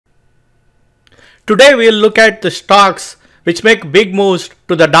Today we'll look at the stocks which make big moves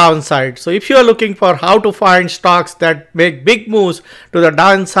to the downside. So if you are looking for how to find stocks that make big moves to the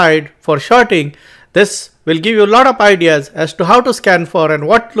downside for shorting, this will give you a lot of ideas as to how to scan for and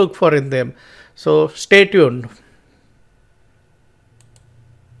what to look for in them. So stay tuned.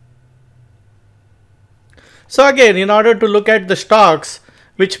 So again, in order to look at the stocks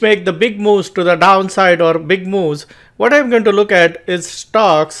which make the big moves to the downside or big moves, what I'm going to look at is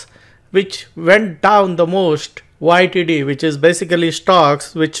stocks which went down the most YTD, which is basically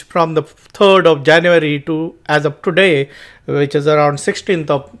stocks which from the 3rd of January to as of today, which is around 16th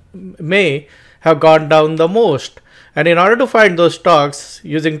of May, have gone down the most. And in order to find those stocks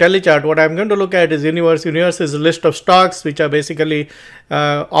using Telechart, what I'm going to look at is Universe. Universe is a list of stocks which are basically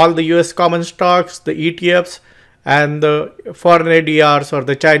all the US common stocks, the ETFs, and the foreign ADRs or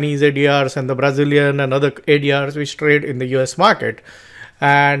the Chinese ADRs and the Brazilian and other ADRs which trade in the US market.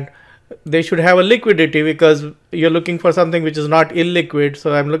 And they should have a liquidity because you're looking for something which is not illiquid.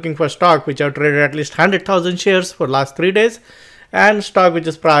 So I'm looking for stock which have traded at least 100,000 shares for last 3 days and stock which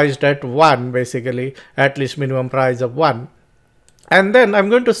is priced at 1, basically at least minimum price of 1. And then I'm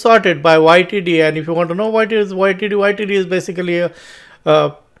going to sort it by YTD. And if you want to know what is YTD, YTD is basically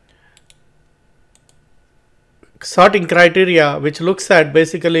a sorting criteria which looks at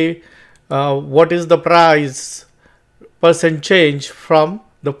basically what is the price percent change from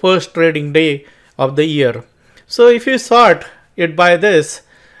the first trading day of the year. So if you sort it by this,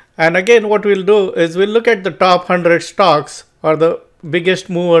 and again what we'll do is we'll look at the top 100 stocks or the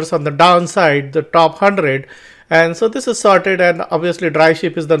biggest movers on the downside, the top 100. And so this is sorted, and obviously dry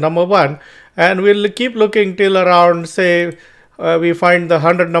ship is the number 1, and we'll keep looking till around say we find the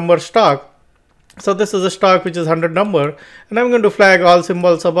 100 number stock. So this is a stock which is 100 number, and I'm going to flag all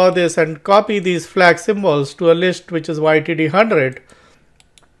symbols above this and copy these flag symbols to a list which is YTD 100.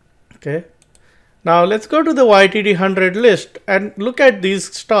 Okay. Now let's go to the YTD 100 list and look at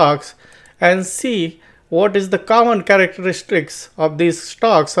these stocks and see what is the common characteristics of these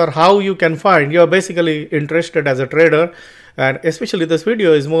stocks or how you can find. You're basically interested as a trader, and especially this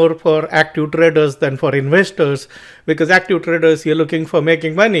video is more for active traders than for investors, because active traders, you're looking for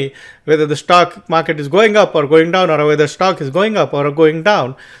making money, whether the stock market is going up or going down, or whether stock is going up or going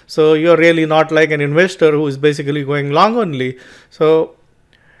down. So you're really not like an investor who is basically going long only. So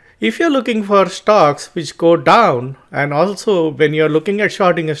if you're looking for stocks which go down, and also when you're looking at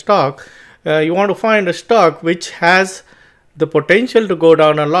shorting a stock, you want to find a stock which has the potential to go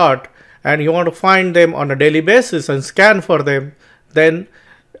down a lot, and you want to find them on a daily basis and scan for them, then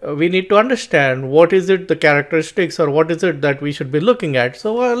we need to understand what is it, the characteristics, or what is it that we should be looking at.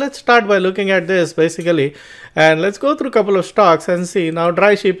 So let's start by looking at this basically, and let's go through a couple of stocks and see. Now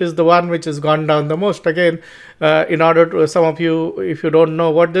dry ship is the one which has gone down the most. Again, in order to, some of you, if you don't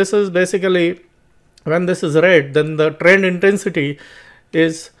know what this is, basically when this is red, then the trend intensity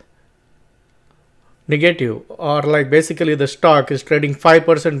is negative, or like basically the stock is trading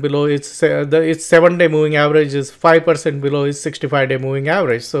 5% below its 7-day moving average is 5% below its 65-day moving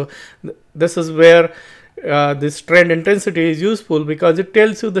average. So this is where this trend intensity is useful, because it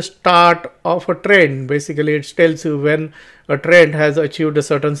tells you the start of a trend. Basically it tells you when a trend has achieved a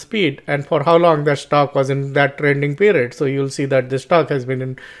certain speed and for how long that stock was in that trending period. So you'll see that the stock has been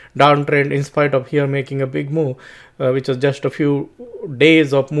in downtrend in spite of here making a big move, which was just a few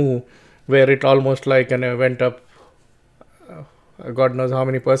days of move, where it almost like went up God knows how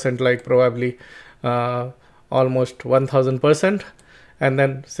many percent, like probably almost 1000%, and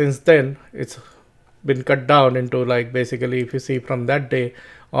then since then it's been cut down into, like, basically if you see from that day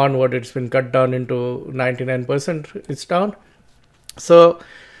onward, it's been cut down into 99%, it's down. So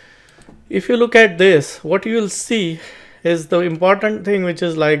if you look at this, what you will see is the important thing, which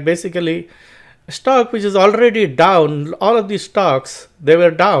is like basically stock which is already down. All of these stocks, they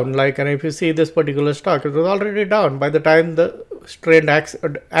were down, like, and if you see this particular stock, it was already down by the time the trend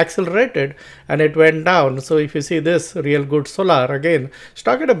accelerated and it went down. So if you see this Real Good Solar, again,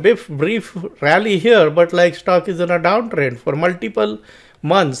 stock had a brief rally here, but like stock is in a downtrend for multiple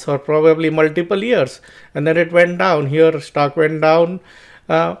months or probably multiple years, and then it went down. Here stock went down.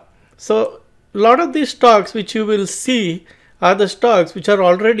 So a lot of these stocks which you will see are the stocks which are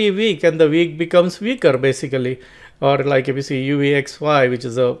already weak, and the weak becomes weaker basically. Or like if you see UVXY, which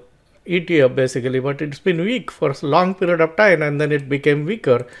is a ETF basically, but it's been weak for a long period of time and then it became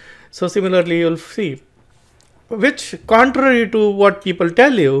weaker. So similarly you'll see which contrary to what people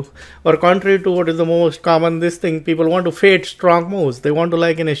tell you, or contrary to what is the most common this thing, people want to fade strong moves. They want to,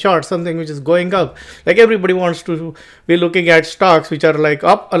 like in a short, something which is going up. Like everybody wants to be looking at stocks which are like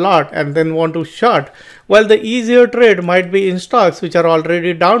up a lot and then want to short. Well, the easier trade might be in stocks which are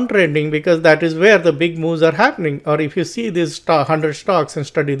already downtrending, because that is where the big moves are happening. Or if you see these 100 stocks and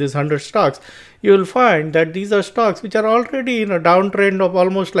study these 100 stocks, you will find that these are stocks which are already in a downtrend of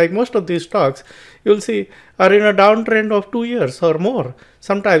almost, like most of these stocks, you will see, are in a downtrend of 2 years or more.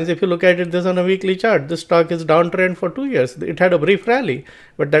 Sometimes if you look at it this on a weekly chart, this stock is downtrend for 2 years. It had a brief rally,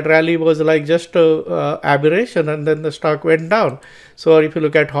 but that rally was like just a aberration, and then the stock went down. So if you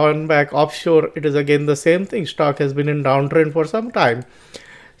look at Hornback Offshore, it is again the same thing. Stock has been in downtrend for some time.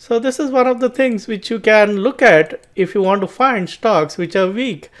 So this is one of the things which you can look at if you want to find stocks which are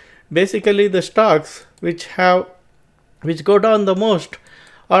weak. Basically, the stocks which go down the most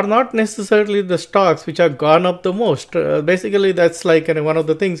are not necessarily the stocks which have gone up the most. Basically, that's like one of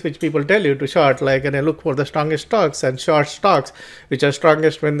the things which people tell you to short, like look for the strongest stocks and short stocks which are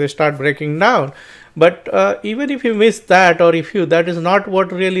strongest when they start breaking down. But even if you miss that, or if you, that is not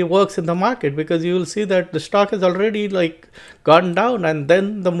what really works in the market, because you will see that the stock has already like gone down and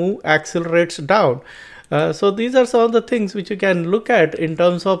then the move accelerates down. So these are some of the things which you can look at in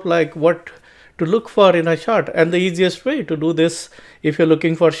terms of like what to look for in a short. And the easiest way to do this, if you're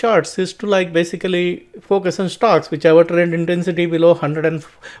looking for shorts, is to like basically focus on stocks which have a trend intensity below 100 and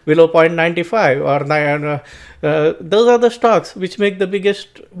below 0.95 or 9. Those are the stocks which make the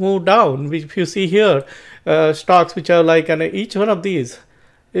biggest move down. Which if you see here, stocks which are like, and each one of these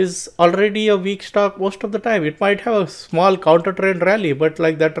is already a weak stock most of the time. It might have a small counter trend rally, but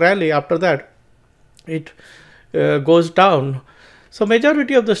like that rally after that, it goes down. So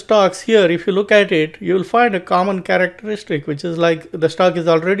majority of the stocks here, if you look at it, you will find a common characteristic, which is like the stock is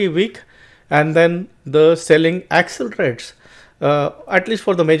already weak and then the selling accelerates. At least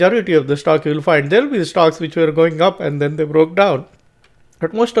for the majority of the stock, you will find there will be stocks which were going up and then they broke down.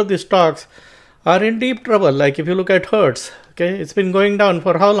 But most of these stocks are in deep trouble. Like if you look at Hertz, okay, it's been going down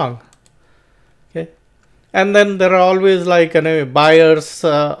for how long? Okay, and then there are always like buyers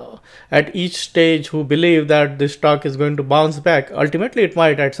at each stage who believe that this stock is going to bounce back. Ultimately, it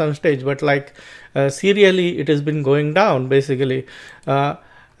might at some stage, but like serially, it has been going down basically.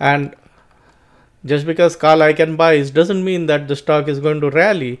 And just because Carl Icahn buys doesn't mean that the stock is going to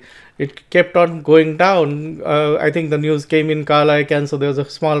rally. It kept on going down. I think the news came in Carl Icahn, so there was a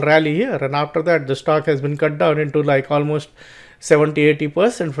small rally here. And after that, the stock has been cut down into like almost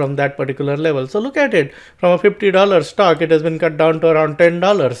 70-80% from that particular level. So look at it, from a $50 stock, it has been cut down to around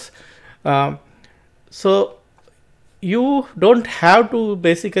 $10. So you don't have to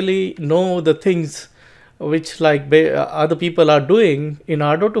basically know the things which like other people are doing in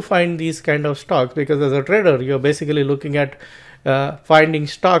order to find these kind of stocks, because as a trader, you're basically looking at finding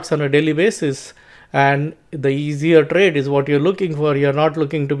stocks on a daily basis, and the easier trade is what you're looking for. You're not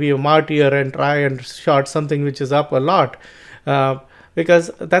looking to be a martyr and try and short something which is up a lot.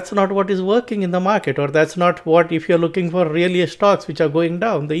 Because that's not what is working in the market, or that's not what, if you're looking for really stocks which are going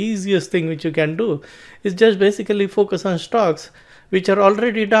down, the easiest thing which you can do is just basically focus on stocks which are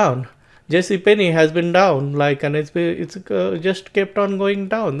already down. JCPenney has been down, like, and it's just kept on going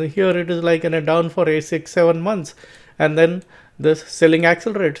down. Here it is like down for 6-7 months, and then the selling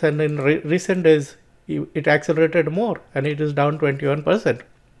accelerates, and in recent days it accelerated more, and it is down 21%.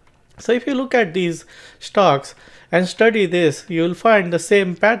 So if you look at these stocks and study this, you will find the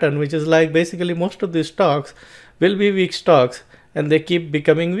same pattern, which is like basically most of these stocks will be weak stocks and they keep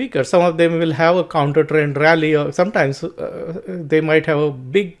becoming weaker. Some of them will have a counter trend rally, or sometimes they might have a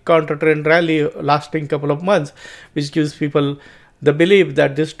big counter trend rally lasting couple of months, which gives people the belief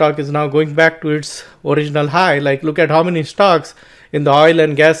that this stock is now going back to its original high. Like look at how many stocks in the oil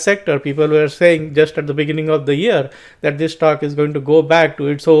and gas sector, people were saying just at the beginning of the year that this stock is going to go back to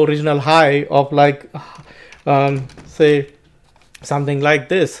its original high of like, say something like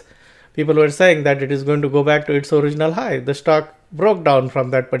this. People were saying that it is going to go back to its original high. The stock broke down from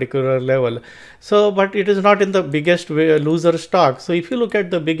that particular level. So, but it is not in the biggest loser stock. So if you look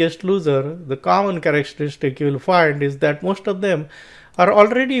at the biggest loser, the common characteristic you will find is that most of them are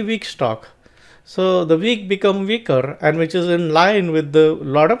already weak stock. So the weak become weaker, and which is in line with the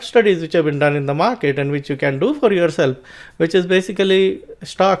lot of studies which have been done in the market and which you can do for yourself, which is basically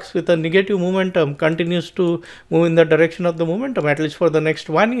stocks with a negative momentum continues to move in the direction of the momentum, at least for the next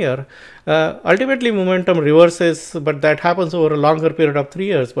 1 year. Ultimately momentum reverses, but that happens over a longer period of 3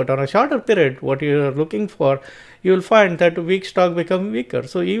 years. But on a shorter period, what you are looking for, you will find that weak stock become weaker.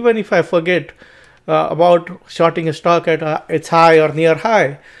 So even if I forget about shorting a stock at its high or near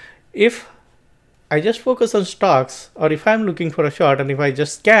high, if I just focus on stocks, or if I'm looking for a short and if I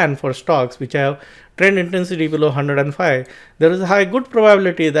just scan for stocks which have trend intensity below 105, there is a high good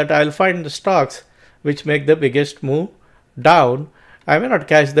probability that I'll find the stocks which make the biggest move down. I may not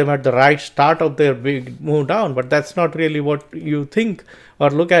catch them at the right start of their big move down, but that's not really what you think or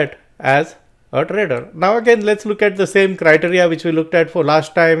look at as a trader. Now again, let's look at the same criteria which we looked at for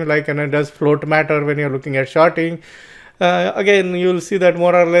last time, like, and does float matter when you're looking at shorting? Again, you'll see that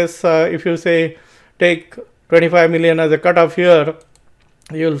more or less, if you say take 25 million as a cutoff here,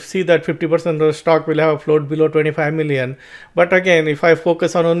 you'll see that 50% of the stock will have a float below 25 million. But again, if I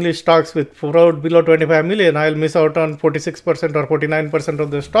focus on only stocks with float below 25 million, I'll miss out on 46% or 49%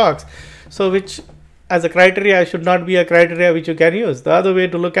 of the stocks. So which as a criteria should not be a criteria which you can use. The other way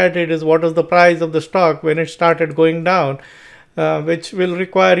to look at it is what is the price of the stock when it started going down, which will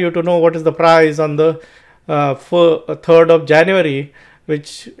require you to know what is the price on the 3rd of January,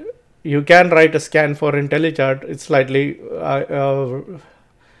 which you can write a scan for IntelliChart. It's slightly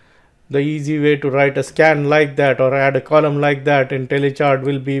the easy way to write a scan like that or add a column like that in IntelliChart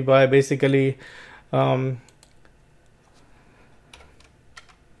will be by basically I'm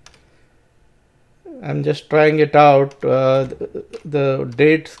just trying it out. The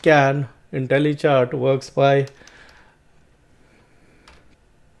date scan IntelliChart works by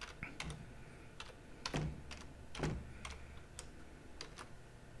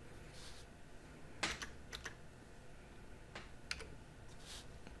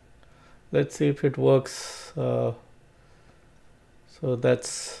let's see if it works. So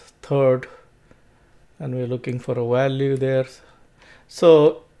that's 3rd and we're looking for a value there.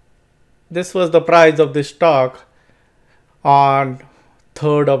 So this was the price of the stock on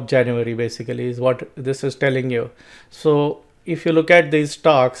 3rd of January basically is what this is telling you. So if you look at these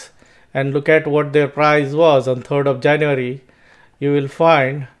stocks and look at what their price was on 3rd of January, you will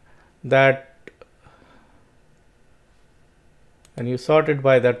find that, and you sort it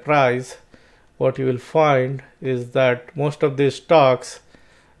by that price, what you will find is that most of these stocks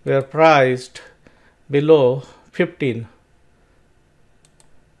were priced below 15.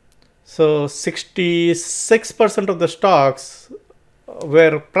 So 66% of the stocks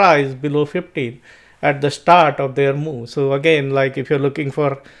were priced below 15 at the start of their move. So again, like if you're looking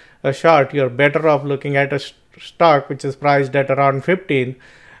for a short, you're better off looking at a stock which is priced at around 15,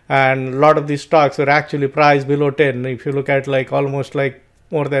 and a lot of these stocks were actually priced below 10. If you look at like almost like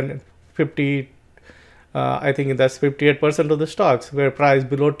more than 50, I think that's 58% of the stocks were priced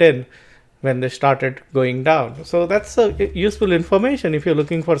below 10 when they started going down. So that's a useful information if you're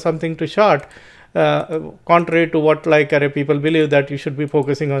looking for something to short, contrary to what like people believe that you should be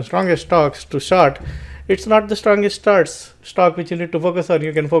focusing on strongest stocks to short. It's not the strongest stock which you need to focus on.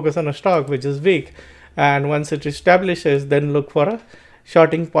 You can focus on a stock which is weak, and once it establishes, then look for a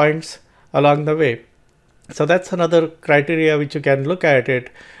shorting points along the way. So that's another criteria which you can look at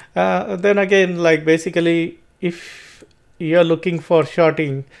it. Then again, like basically if you're looking for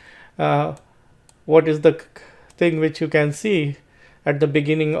shorting, what is the thing which you can see at the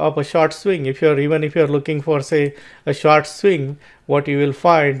beginning of a short swing? Even if you're looking for say a short swing, what you will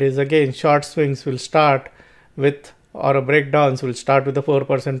find is again short swings will start with, or a breakdowns will start with a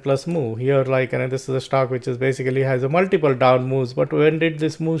 4% plus move here. Like, and this is a stock which is basically has a multiple down moves. But when did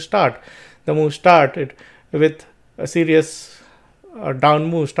this move start? The move started with a serious down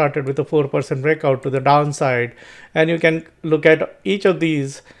move, started with a 4% breakout to the downside, and you can look at each of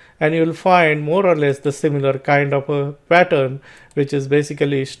these and you will find more or less the similar kind of a pattern, which is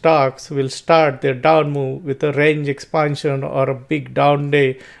basically stocks will start their down move with a range expansion or a big down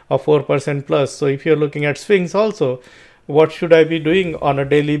day of 4% plus. So if you're looking at swings also, what should I be doing on a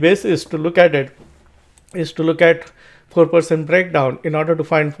daily basis to look at it is to look at 4% breakdown. In order to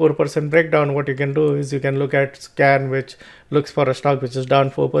find 4% breakdown, what you can do is you can look at scan which looks for a stock which is down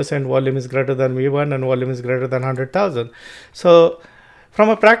 4%, volume is greater than V1 and volume is greater than 100,000. So from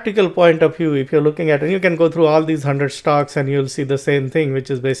a practical point of view, if you're looking at, and you can go through all these 100 stocks and you'll see the same thing, which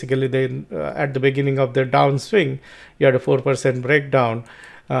is basically they at the beginning of their downswing, you had a 4% breakdown.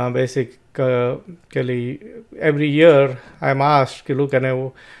 Basically, every year I'm asked, look,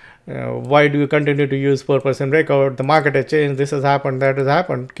 and why do you continue to use 4% breakout? The market has changed, this has happened, that has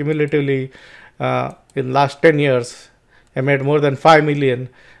happened. Cumulatively, in last 10 years, I made more than 5 million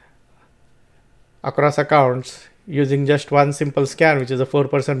across accounts using just one simple scan, which is a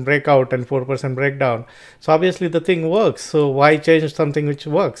 4% breakout and 4% breakdown. So obviously the thing works. So why change something which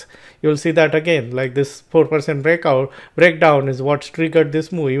works? You'll see that again, like this 4% breakdown is what triggered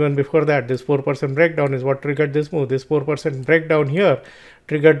this move. Even before that, this 4% breakdown is what triggered this move. This 4% breakdown here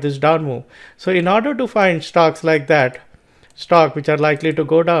triggered this down move. So in order to find stocks like that, stock which are likely to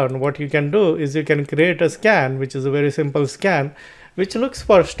go down, what you can do is you can create a scan, which is a very simple scan, which looks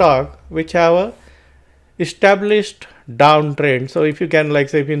for stock which have a established downtrend. So if you can, like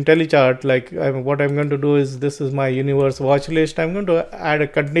say if in IntelliChart, like what I'm going to do is, this is my universe watch list. I'm going to add a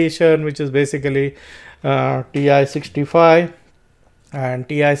condition which is basically TI65, and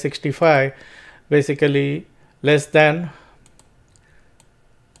TI65 basically less than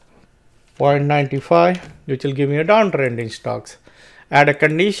 0.95, which will give me a downtrend in stocks. Add a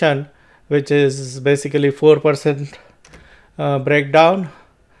condition which is basically 4% breakdown,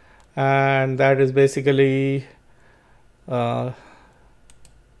 and that is basically so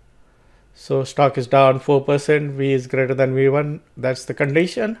stock is down 4%, V is greater than V1, that's the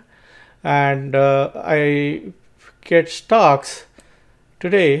condition. And I get stocks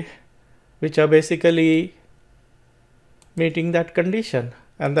today which are basically meeting that condition,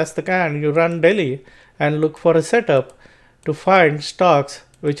 and that's the kind you run daily and look for a setup to find stocks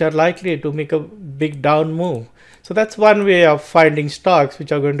which are likely to make a big down move. So that's one way of finding stocks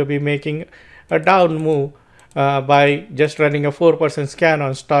which are going to be making a down move by just running a 4% scan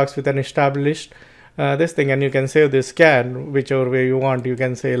on stocks with an established this thing. And you can save this scan whichever way you want. You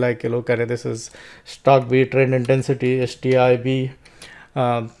can say like, look at it, this is stock B trend intensity, STIB,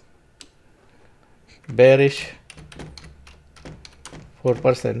 bearish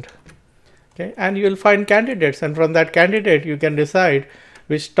 4%. Okay, and you will find candidates, and from that candidate you can decide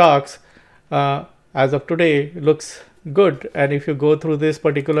which stocks as of today looks good. And if you go through this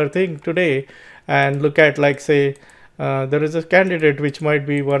particular thing today and look at, like say there is a candidate which might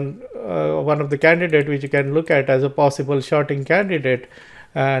be one of the candidate which you can look at as a possible shorting candidate.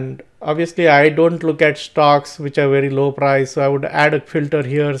 And obviously I don't look at stocks which are very low price, so I would add a filter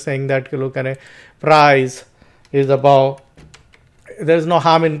here saying that look at a price is above. There's no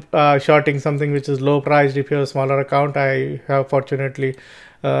harm in shorting something which is low priced if you have a smaller account. I have fortunately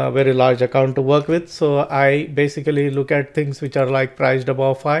a very large account to work with, so I basically look at things which are like priced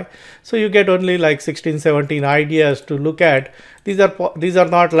above 5. So you get only like 16-17 ideas to look at. These are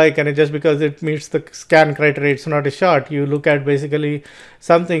not like, and just because it meets the scan criteria, it's not a short. You look at basically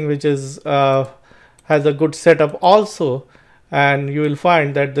something which is has a good setup also, and you will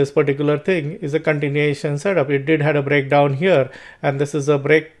find that this particular thing is a continuation setup. It did had a breakdown here, and this is a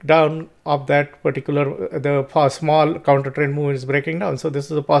breakdown of that particular, the small counter trend move is breaking down. So this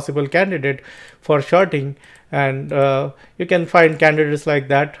is a possible candidate for shorting, and you can find candidates like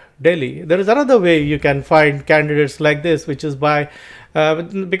that daily. There is another way you can find candidates like this, which is by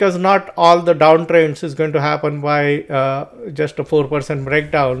because not all the downtrends is going to happen by just a 4%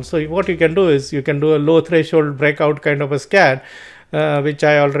 breakdown. So what you can do is you can do a low threshold breakout kind of a scan, which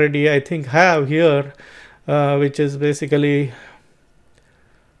I already I think have here, which is basically,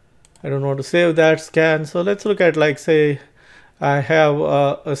 I don't know how to save that scan. So let's look at, like say I have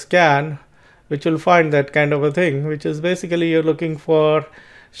a scan which will find that kind of a thing, which is basically you're looking for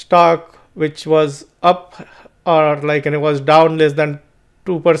stock which was up or like, and it was down less than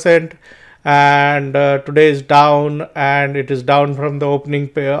 2%, and today is down, and it is down from the opening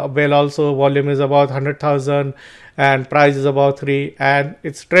bell also. Volume is about 100,000 and price is about 3, and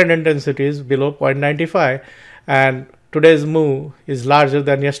its trend intensity is below 0.95, and today's move is larger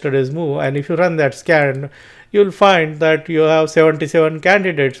than yesterday's move. And if you run that scan, you'll find that you have 77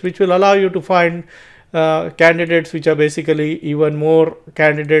 candidates, which will allow you to find candidates which are basically even more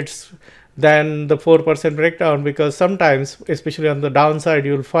candidates than the 4% breakdown, because sometimes, especially on the downside,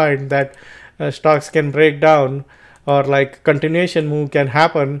 you'll find that stocks can break down, or like continuation move can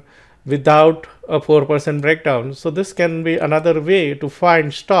happen without a 4% breakdown. So this can be another way to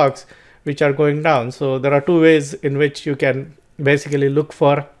find stocks which are going down. So there are two ways in which you can basically look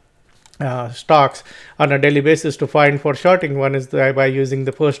for stocks on a daily basis to find for shorting. One is by using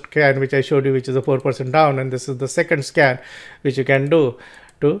the first scan which I showed you, which is a 4% down, and this is the second scan which you can do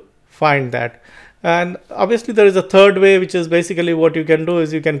to find that. And obviously there is a third way, which is basically what you can do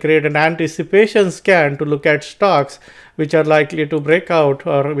is you can create an anticipation scan to look at stocks which are likely to break out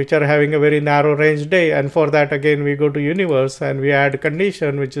or which are having a very narrow range day. And for that, again, we go to universe and we add a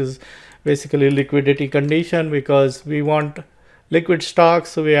condition which is basically liquidity condition, because we want liquid stocks.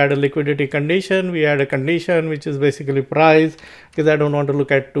 So we add a liquidity condition, we add a condition which is basically price, because I don't want to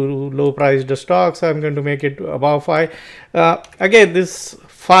look at too low priced stocks. So I'm going to make it above 5. Again, this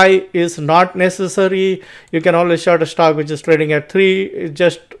 5 is not necessary. You can always short a stock which is trading at 3. It's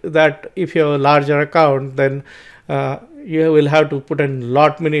just that if you have a larger account, then you will have to put in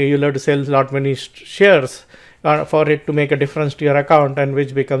you'll have to sell lot many shares for it to make a difference to your account, and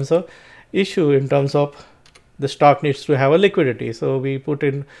which becomes a issue in terms of the stock needs to have a liquidity. So we put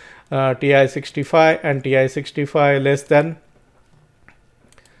in TI65 and TI65 less than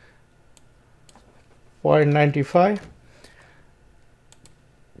 0.95.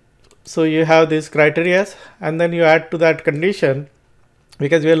 So you have these criteria, and then you add to that condition,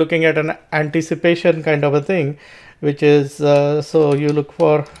 because we are looking at an anticipation kind of a thing, which is so you look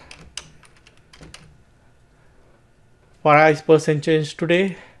for price percent change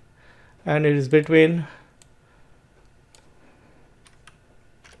today, and it is between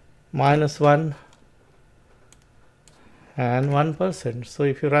 -1 and 1%. So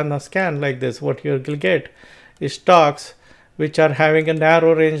if you run a scan like this, what you will get is stocks which are having a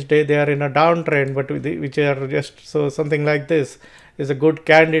narrow range day, they are in a downtrend, but which are just, so something like this is a good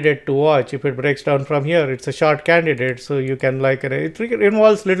candidate to watch. If it breaks down from here, it's a short candidate, so you can like it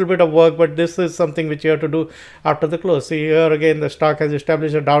involves a little bit of work, but this is something which you have to do after the close. See here again, the stock has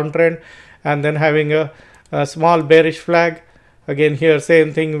established a downtrend and then having a small bearish flag. Again here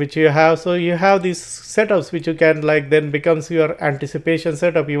same thing which you have. So you have these setups which you can like then becomes your anticipation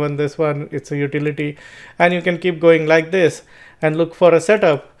setup. Even this one, it's a utility, and you can keep going like this and look for a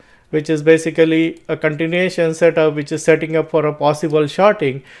setup which is basically a continuation setup which is setting up for a possible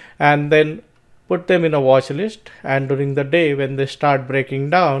shorting, and then put them in a watch list, and during the day when they start breaking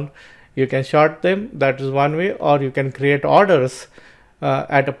down you can short them. That is one way. Or you can create orders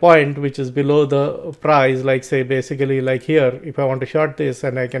at a point which is below the price, like say basically like here, if I want to short this,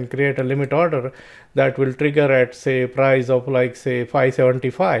 and I can create a limit order that will trigger at say price of like say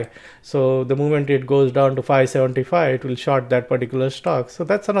 575. So the moment it goes down to 575, it will short that particular stock. So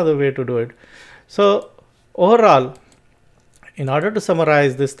that's another way to do it. So overall, in order to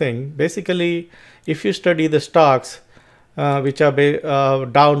summarize this thing, basically if you study the stocks which are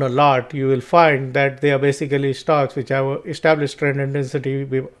down a lot, you will find that they are basically stocks which have established trend intensity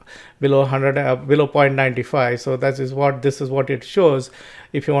below 100, below 0.95. So this is what it shows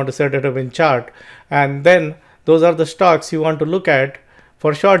if you want to set it up in chart. And then those are the stocks you want to look at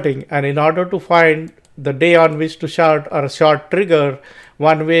for shorting. And in order to find the day on which to short or a short trigger,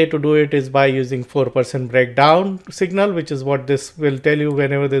 one way to do it is by using 4% breakdown signal, which is what this will tell you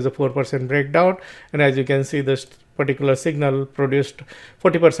whenever there's a 4% breakdown. And as you can see, this particular signal produced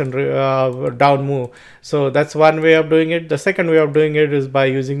 40% down move. So that's one way of doing it. The second way of doing it is by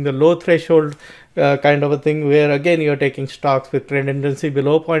using the low threshold kind of a thing, where again you're taking stocks with trend intensity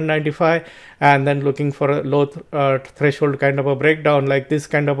below 0.95 and then looking for a low threshold kind of a breakdown. Like this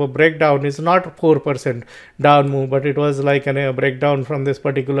kind of a breakdown is not 4% down move, but it was like a breakdown from this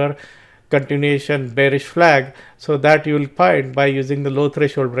particular continuation bearish flag. So that you will find by using the low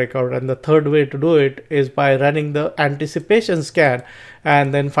threshold breakout. And the third way to do it is by running the anticipation scan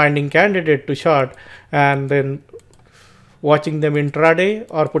and then finding candidate to short, and then watching them intraday,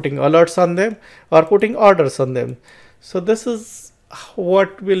 or putting alerts on them, or putting orders on them. So this is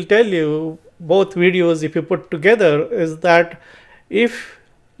what will tell you, both videos if you put together, is that if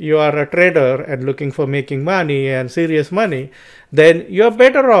you are a trader and looking for making money and serious money, then you are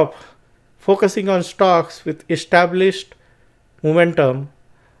better off focusing on stocks with established momentum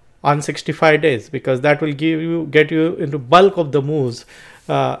on 65 days, because that will get you into bulk of the moves.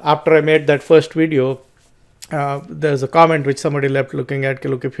 After I made that first video, there's a comment which somebody left looking at,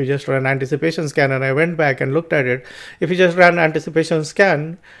 look, if you just run anticipation scan, and I went back and looked at it. If you just run anticipation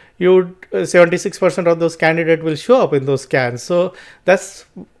scan, you would 76% of those candidates will show up in those scans. So that's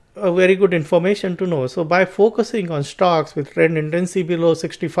a very good information to know. So by focusing on stocks with trend intensity below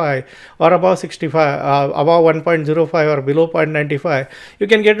 65 or above 65, above 1.05 or below 0.95, you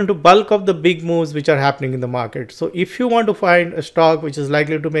can get into bulk of the big moves which are happening in the market. So if you want to find a stock which is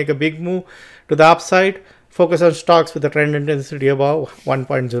likely to make a big move to the upside, focus on stocks with a trend intensity above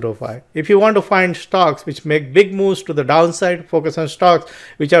 1.05. If you want to find stocks which make big moves to the downside, focus on stocks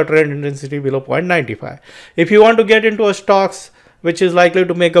which have trend intensity below 0.95. If you want to get into a stocks which is likely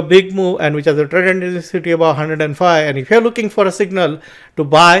to make a big move and which has a trend intensity above 105, and if you're looking for a signal to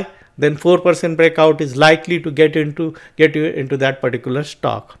buy, then 4% breakout is likely to get you into that particular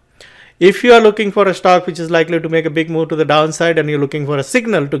stock. If you are looking for a stock which is likely to make a big move to the downside and you're looking for a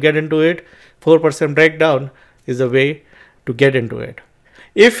signal to get into it, 4% breakdown is a way to get into it.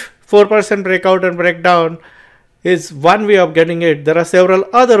 If 4% breakout and breakdown is one way of getting it, there are several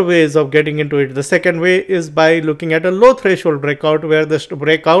other ways of getting into it. The second way is by looking at a low threshold breakout, where the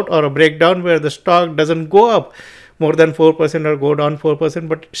breakout or a breakdown where the stock doesn't go up more than 4% or go down 4%,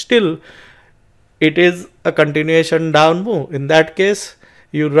 but still it is a continuation down move. In that case,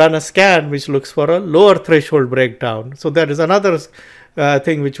 you run a scan which looks for a lower threshold breakdown. So that is another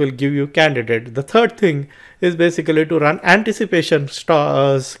thing which will give you candidate. The third thing is basically to run anticipation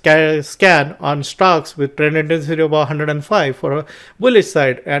scan on stocks with trend intensity above 105 for a bullish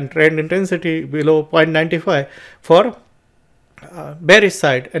side and trend intensity below 0.95 for bearish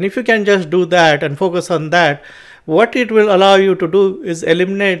side. And if you can just do that and focus on that, what it will allow you to do is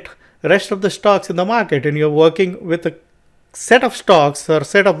eliminate rest of the stocks in the market, and you're working with a set of stocks or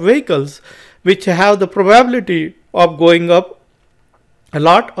set of vehicles which have the probability of going up a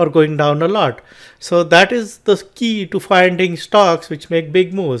lot or going down a lot. So that is the key to finding stocks which make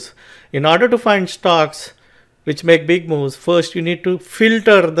big moves. In order to find stocks which make big moves, first you need to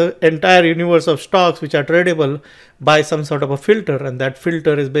filter the entire universe of stocks which are tradable by some sort of a filter, and that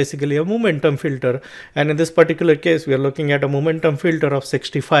filter is basically a momentum filter. And in this particular case, we are looking at a momentum filter of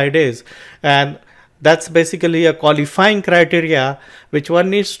 65 days, and that's basically a qualifying criteria which one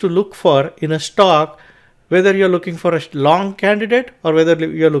needs to look for in a stock, whether you're looking for a long candidate or whether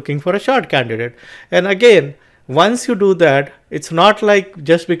you're looking for a short candidate. And again, once you do that, it's not like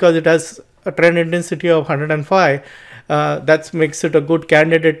just because it has a trend intensity of 105, that makes it a good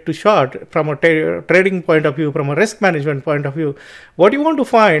candidate to short from a trading point of view, from a risk management point of view. What you want to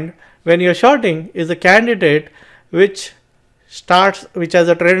find when you're shorting is a candidate which has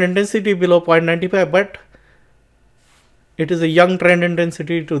a trend intensity below 0.95, but it is a young trend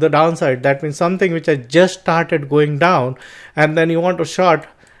intensity to the downside. That means something which has just started going down, and then you want to short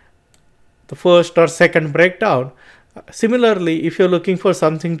the first or second breakdown. Similarly, if you're looking for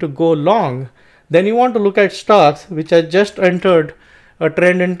something to go long, then you want to look at stocks which have just entered a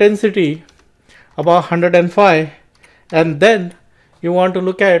trend intensity about 105, and then you want to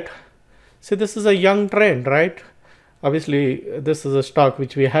look at, see, this is a young trend, right? Obviously, this is a stock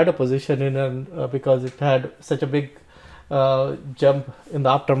which we had a position in, and because it had such a big jump in the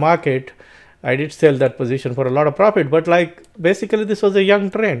aftermarket, I did sell that position for a lot of profit, but like basically this was a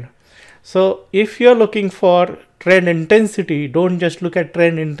young trend. So if you're looking for trend intensity, don't just look at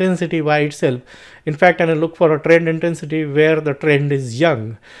trend intensity by itself. In fact, and look for a trend intensity where the trend is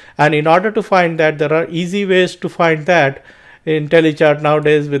young. And in order to find that, there are easy ways to find that in IntelliChart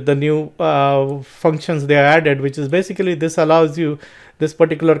nowadays with the new functions they are added, which is basically this allows you, this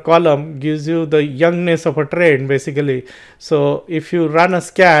particular column gives you the youngness of a trend basically. So if you run a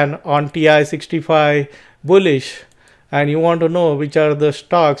scan on TI 65 bullish and you want to know which are the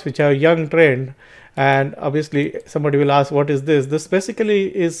stocks which have young trend, and obviously somebody will ask, what is this? This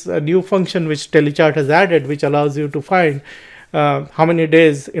basically is a new function which IntelliChart has added, which allows you to find how many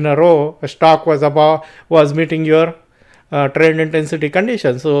days in a row a stock was meeting your trend intensity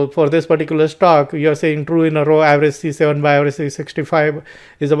condition. So for this particular stock, you are saying true in a row average C7 by average C65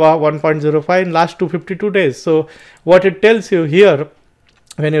 is about 1.05 in last 252 days. So what it tells you here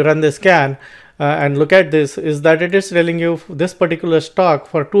when you run the scan and look at this is that it is telling you this particular stock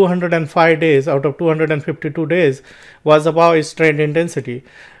for 205 days out of 252 days was above its trend intensity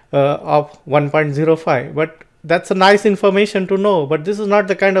of 1.05. But that's a nice information to know, but this is not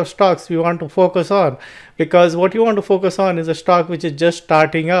the kind of stocks you want to focus on, because what you want to focus on is a stock which is just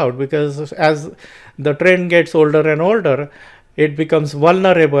starting out, because as the trend gets older and older, it becomes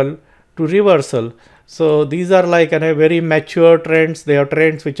vulnerable to reversal. So these are like very mature trends. They are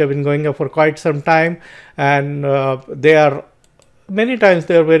trends which have been going up for quite some time, and they are many times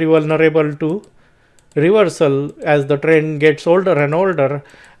they are very vulnerable to reversal. As the trend gets older and older,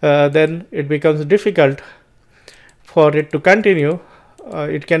 then it becomes difficult for it to continue.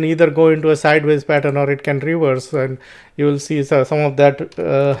 It can either go into a sideways pattern or it can reverse, and you will see some of that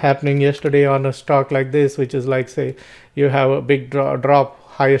happening yesterday on a stock like this, which is like, say you have a big drop,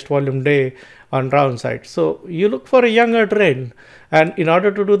 highest volume day on downside. So you look for a younger trend, and in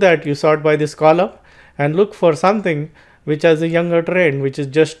order to do that, you sort by this column and look for something which has a younger trend, which is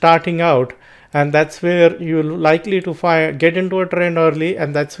just starting out, and that's where you're likely to get into a trend early.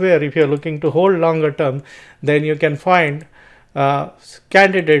 And that's where, if you're looking to hold longer term, then you can find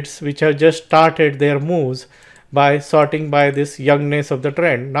candidates which have just started their moves by sorting by this youngness of the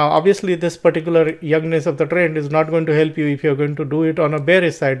trend. Now obviously this particular youngness of the trend is not going to help you if you're going to do it on a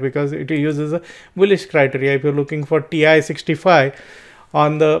bearish side, because it uses a bullish criteria. If you're looking for TI 65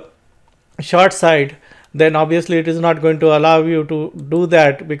 on the short side, then obviously it is not going to allow you to do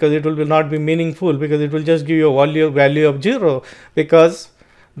that, because it will not be meaningful, because it will just give you a value of 0, because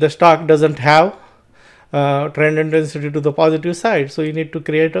the stock doesn't have trend intensity to the positive side. So you need to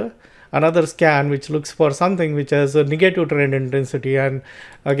create another scan which looks for something which has a negative trend intensity. And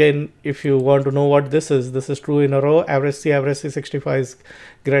again, if you want to know what this is true in a row average C65 is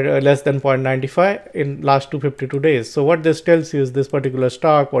less than 0.95 in last 252 days. So what this tells you is this particular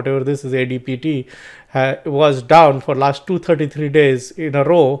stock, whatever this is, ADPT, was down for last 233 days in a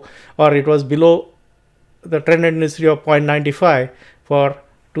row, or it was below the trend intensity of 0.95 for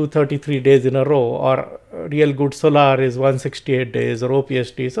 233 days in a row, or real good solar is 168 days, or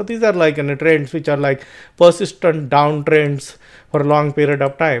OPST. So these are like trends which are like persistent downtrends for a long period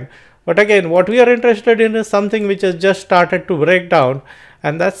of time. But again, what we are interested in is something which has just started to break down,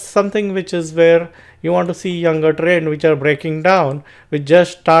 and that's something which is where you want to see younger trend which are breaking down, which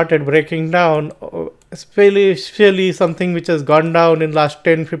just started breaking down, especially something which has gone down in last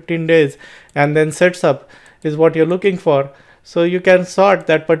 10-15 days and then sets up is what you're looking for. So you can sort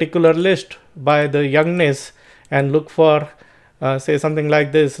that particular list by the youngness and look for say something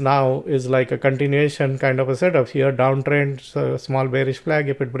like this now is like a continuation kind of a setup. Here downtrend, so small bearish flag.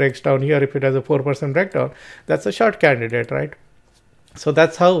 If it breaks down here, if it has a 4% breakdown, that's a short candidate, right? So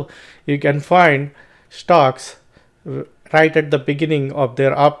that's how you can find stocks right at the beginning of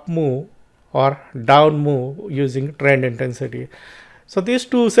their up move or down move using trend intensity. So these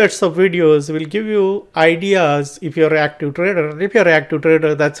two sets of videos will give you ideas if you're an active trader. If you're an active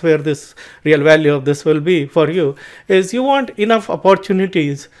trader, that's where this real value of this will be for you, is you want enough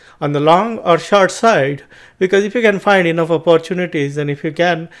opportunities on the long or short side, because if you can find enough opportunities and if you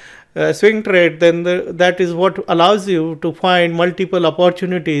can swing trade, then that is what allows you to find multiple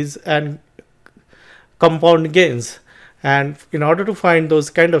opportunities and compound gains. And in order to find those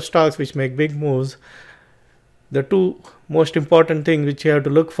kind of stocks which make big moves, the two most important thing which you have to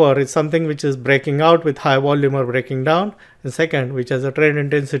look for is something which is breaking out with high volume or breaking down, and second, which has a trend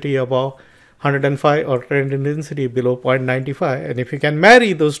intensity above 105 or trend intensity below 0.95. And if you can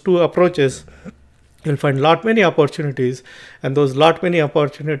marry those two approaches, you'll find lot many opportunities, and those lot many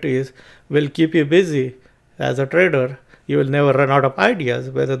opportunities will keep you busy as a trader. You will never run out of ideas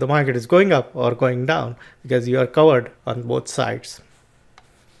whether the market is going up or going down, because you are covered on both sides.